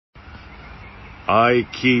I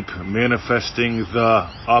keep manifesting the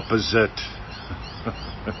opposite.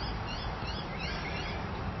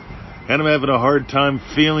 And I'm having a hard time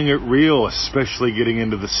feeling it real, especially getting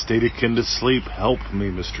into the state akin to sleep. Help me,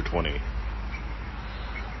 Mr. 20.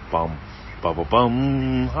 Bum, bum,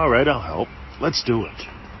 bum. All right, I'll help. Let's do it.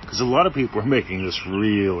 Because a lot of people are making this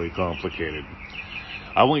really complicated.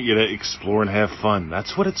 I want you to explore and have fun.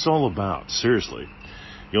 That's what it's all about, seriously.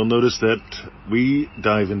 You'll notice that we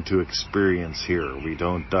dive into experience here. We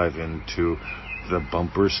don't dive into the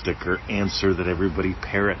bumper sticker answer that everybody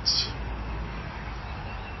parrots.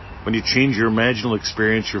 When you change your imaginal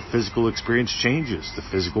experience, your physical experience changes. The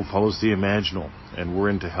physical follows the imaginal. And we're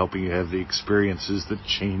into helping you have the experiences that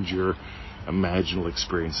change your imaginal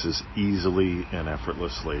experiences easily and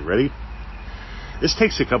effortlessly. Ready? This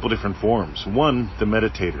takes a couple different forms. One, the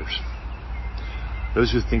meditators.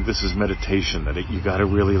 Those who think this is meditation, that you got to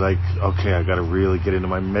really okay, I got to really get into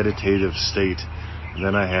my meditative state. And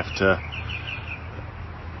then I have to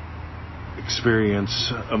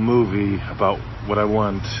experience a movie about what I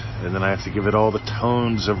want, and then I have to give it all the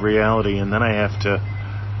tones of reality, and then I have to...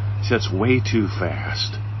 See, that's way too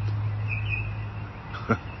fast.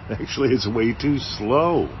 Actually, it's way too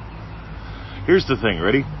slow. Here's the thing,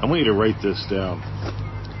 ready? I want you to write this down.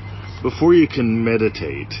 Before you can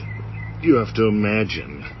meditate, you have to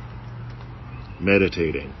imagine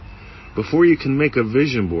meditating. Before you can make a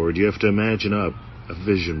vision board, you have to imagine a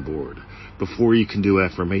vision board. Before you can do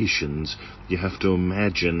affirmations, you have to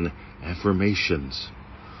imagine affirmations.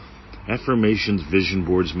 Affirmations, vision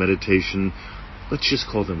boards, meditation, let's just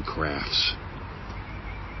call them crafts.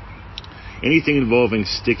 Anything involving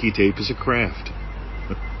sticky tape is a craft.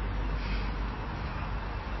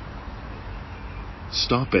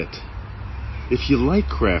 Stop it. If you like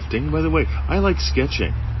crafting, by the way, I like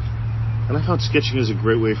sketching. And I found sketching is a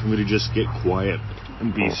great way for me to just get quiet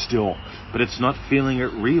and be still. But it's not feeling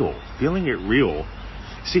it real. Feeling it real.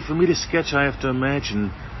 See, for me to sketch, I have to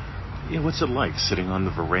imagine, what's it like sitting on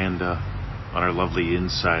the veranda on our lovely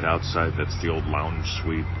inside-outside, that's the old lounge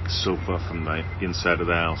suite sofa from the inside of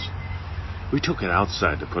the house. We took it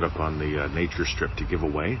outside to put up on the nature strip to give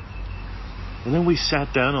away. And then we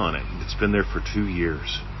sat down on it. It's been there for 2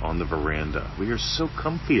 years on the veranda. We are so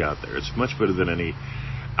comfy out there. It's much better than any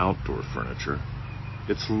outdoor furniture.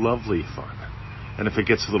 It's lovely fun. And if it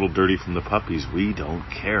gets a little dirty from the puppies, we don't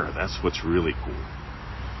care. That's what's really cool.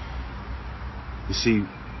 You see,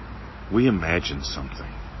 we imagine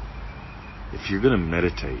something. If you're going to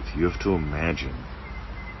meditate, you have to imagine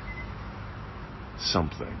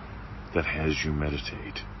something that has you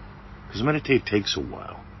meditate. Because meditate takes a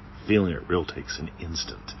while. Feeling it real takes an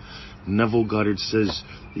instant. Neville Goddard says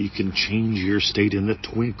that you can change your state in the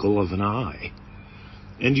twinkle of an eye.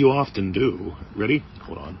 And you often do. Ready?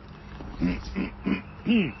 Hold on.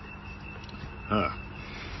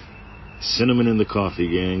 Cinnamon in the coffee,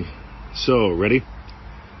 gang. So, ready?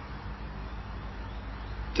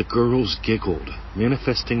 The girls giggled.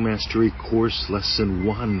 Manifesting Mastery Course Lesson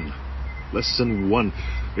 1. Lesson 1.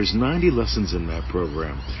 There's 90 lessons in that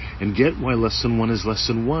program. And get why Lesson 1 is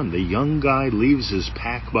Lesson 1. The young guy leaves his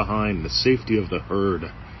pack behind, the safety of the herd.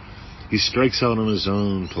 He strikes out on his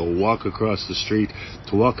own to walk across the street,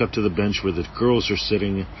 to walk up to the bench where the girls are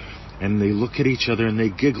sitting, and they look at each other and they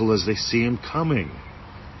giggle as they see him coming.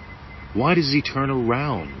 Why does he turn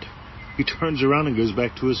around? He turns around and goes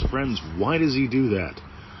back to his friends. Why does he do that?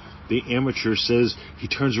 The amateur says he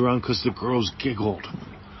turns around because the girls giggled.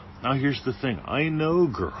 Now here's the thing. I know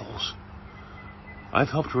girls. I've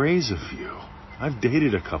helped raise a few. I've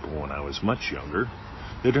dated a couple when I was much younger.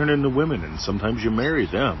 They turn into women, and sometimes you marry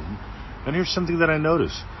them. And here's something that I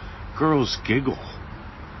notice. Girls giggle.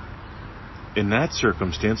 In that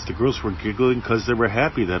circumstance, the girls were giggling because they were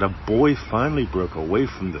happy that a boy finally broke away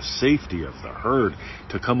from the safety of the herd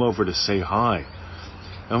to come over to say hi.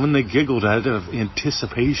 And when they giggled out of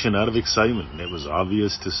anticipation, out of excitement, it was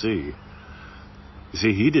obvious to see. You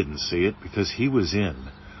see, he didn't see it because he was in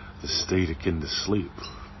the state akin to sleep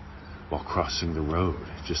while crossing the road,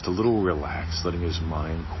 just a little relaxed, letting his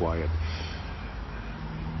mind quiet.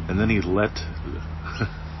 And then he let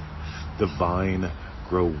the vine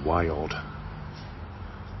grow wild.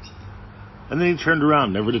 And then he turned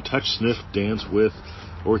around, never to touch, sniff, dance with,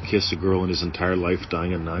 or kiss a girl in his entire life,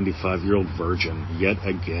 dying a 95-year-old virgin yet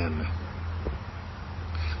again.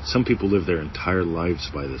 Some people live their entire lives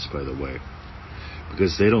by this, by the way,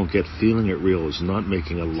 because they don't get feeling it real is not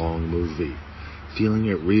making a long movie. Feeling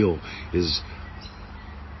it real is,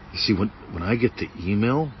 you see, when I get the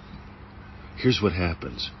email, here's what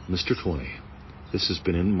happens. Mr. 20, this has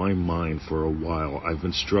been in my mind for a while. I've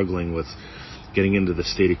been struggling with getting into the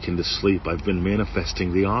state akin to sleep. I've been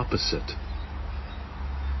manifesting the opposite.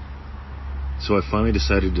 So I finally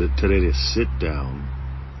decided today to sit down,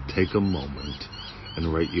 take a moment,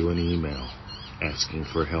 and write you an email asking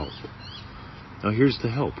for help. Now here's the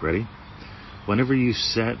help, ready? Whenever you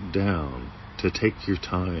sat down to take your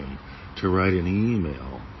time to write an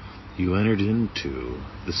email, you entered into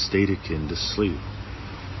the state akin to sleep.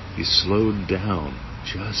 You slowed down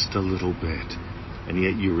just a little bit, and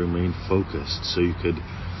yet you remained focused so you could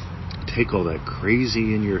take all that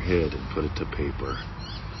crazy in your head and put it to paper.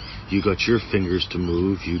 You got your fingers to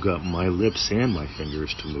move, you got my lips and my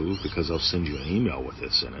fingers to move, because I'll send you an email with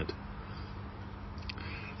this in it.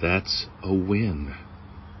 That's a win.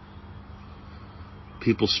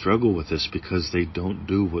 People struggle with this because they don't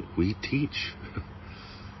do what we teach.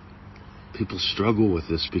 People struggle with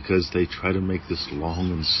this because they try to make this long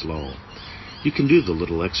and slow. You can do the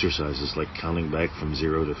little exercises like counting back from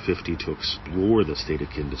 0 to 50 to explore the state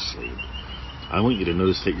akin to sleep. I want you to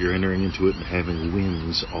notice that you're entering into it and having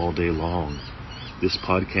wins all day long. This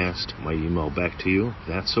podcast, my email back to you,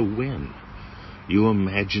 that's a win. You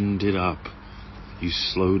imagined it up. You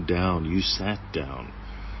slowed down. You sat down.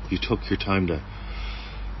 You took your time to...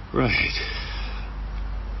 Right.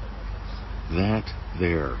 That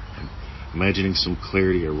there. Imagining some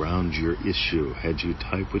clarity around your issue. Had you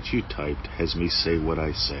type what you typed, has me say what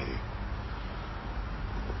I say.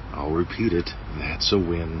 I'll repeat it. That's a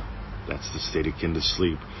win. That's the state akin to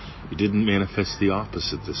sleep. You didn't manifest the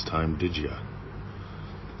opposite this time, did you?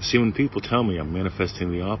 See, when people tell me I'm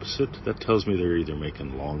manifesting the opposite, that tells me they're either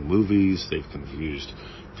making long movies, they've confused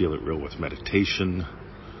Feel It Real with meditation.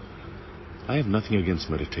 I have nothing against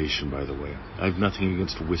meditation, by the way. I have nothing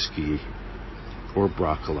against whiskey or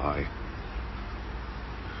broccoli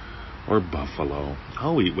or buffalo.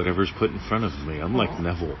 I'll eat whatever's put in front of me. I'm like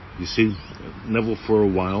Neville. You see, Neville for a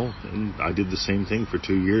while, and I did the same thing for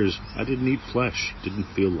 2 years. I didn't eat flesh.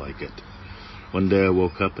 Didn't feel like it. One day I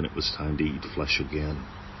woke up and it was time to eat flesh again.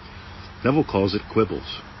 Neville calls it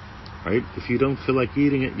quibbles, right? If you don't feel like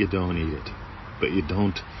eating it, you don't eat it. But you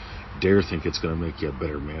don't dare think it's going to make you a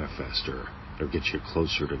better manifester or get you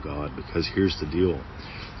closer to God, because here's the deal.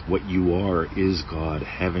 What you are is God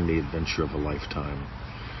having the adventure of a lifetime.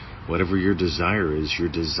 Whatever your desire is, your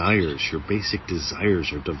desires, your basic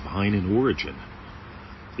desires are divine in origin.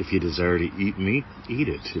 If you desire to eat meat, eat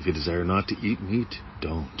it. If you desire not to eat meat,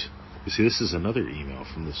 don't. You see, this is another email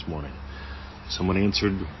from this morning. Somebody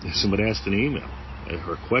asked an email,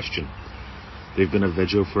 or a question. They've been a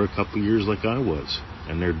veggie for a couple years like I was,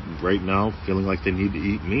 and they're right now feeling like they need to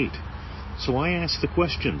eat meat. So I ask the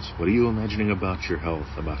questions. What are you imagining about your health,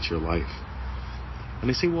 about your life? And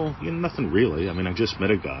they say, well, nothing really. I mean, I just met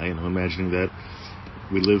a guy, and I'm imagining that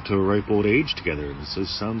we live to a ripe old age together. And it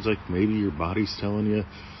sounds like maybe your body's telling you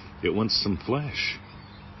it wants some flesh.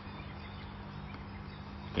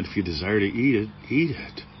 And if you desire to eat it, eat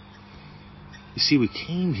it. You see, we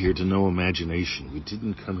came here to know imagination. We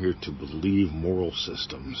didn't come here to believe moral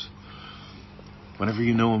systems. Whenever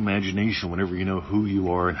you know imagination, whenever you know who you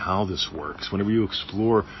are and how this works, whenever you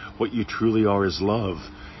explore what you truly are as love,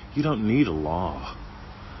 you don't need a law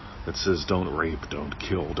that says don't rape, don't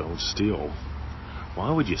kill, don't steal.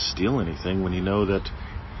 Why would you steal anything when you know that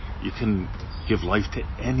you can give life to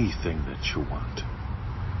anything that you want?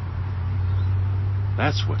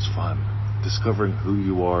 That's what's fun. Discovering who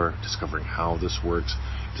you are, discovering how this works,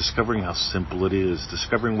 discovering how simple it is,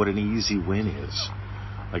 discovering what an easy win is,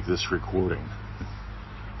 like this recording.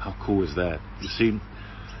 How cool is that? You see,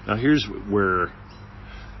 now here's where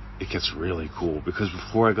it gets really cool, because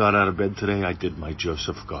before I got out of bed today, I did my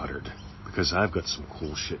Joseph Goddard, because I've got some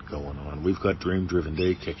cool shit going on. We've got Dream Driven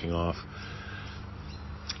Day kicking off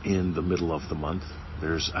in the middle of the month.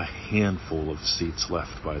 There's a handful of seats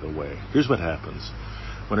left, by the way. Here's what happens.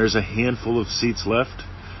 When there's a handful of seats left,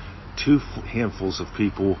 2 handfuls of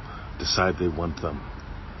people decide they want them.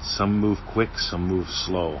 Some move quick, some move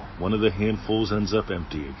slow. One of the handfuls ends up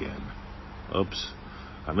empty again. Oops.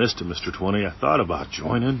 I missed it, Mr. 20. I thought about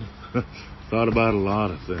joining. Thought about a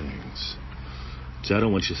lot of things. See, I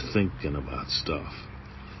don't want you thinking about stuff.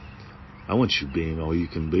 I want you being all you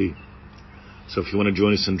can be. So if you want to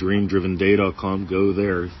join us on DreamDrivenDay.com, go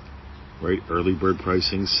there. Right? Early bird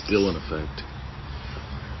pricing still in effect.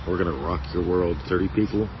 We're going to rock your world. 30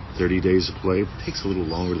 people, 30 days of play. It takes a little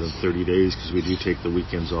longer than 30 days because we do take the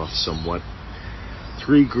weekends off somewhat.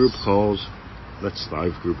 3 group calls. That's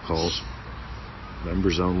 5 group calls.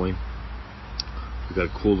 Members only. We've got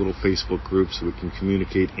a cool little Facebook group so we can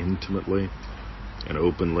communicate intimately and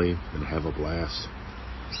openly and have a blast.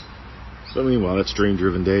 But meanwhile, that's Dream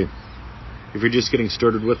Driven Day. If you're just getting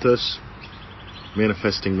started with us,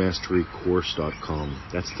 manifestingmasterycourse.com.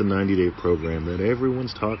 That's the 90-day program that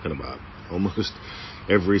everyone's talking about. Almost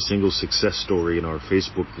every single success story in our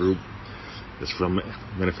Facebook group is from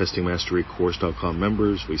manifestingmasterycourse.com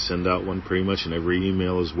members. We send out one pretty much in every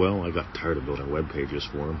email as well. I got tired of building web pages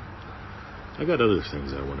for them. I got other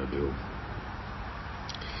things I want to do.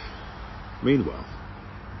 Meanwhile,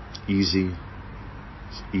 easy,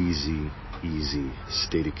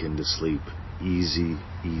 stay akin to sleep. Easy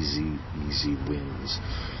wins.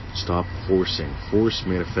 Stop forcing. Force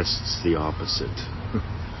manifests the opposite.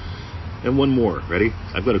 And one more, ready?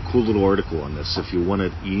 I've got a cool little article on this. If you want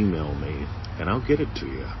to email me, and I'll get it to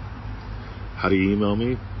you. How do you email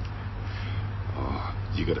me? Oh,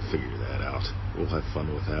 you got to figure that out. We'll have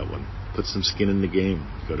fun with that one. Put some skin in the game.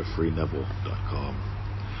 Go to freeneville.com.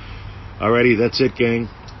 Alrighty, that's it, gang.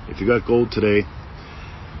 If you got gold today,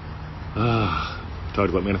 talked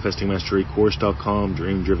about manifestingmasterycourse.com,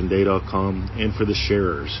 dreamdrivenday.com, and for the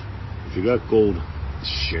sharers, if you got gold,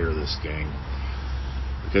 share this, gang.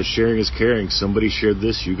 Because sharing is caring. Somebody shared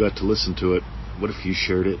this, you got to listen to it. What if you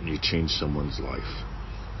shared it and you changed someone's life?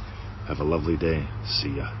 Have a lovely day.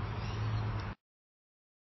 See ya.